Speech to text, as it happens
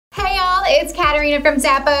it's Katarina from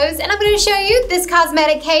Zappos, and I'm going to show you this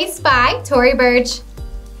cosmetic case by Tory Burch.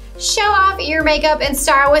 Show off your makeup and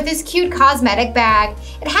style with this cute cosmetic bag.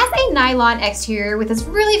 It has a nylon exterior with this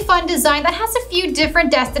really fun design that has a few different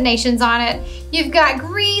destinations on it. You've got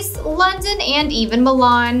Greece, London, and even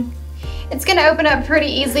Milan. It's going to open up pretty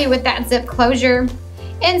easily with that zip closure.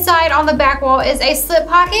 Inside on the back wall is a slip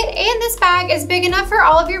pocket, and this bag is big enough for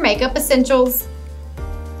all of your makeup essentials.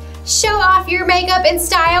 Show off your makeup and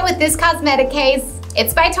style with this cosmetic case.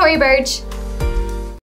 It's by Tory Burch.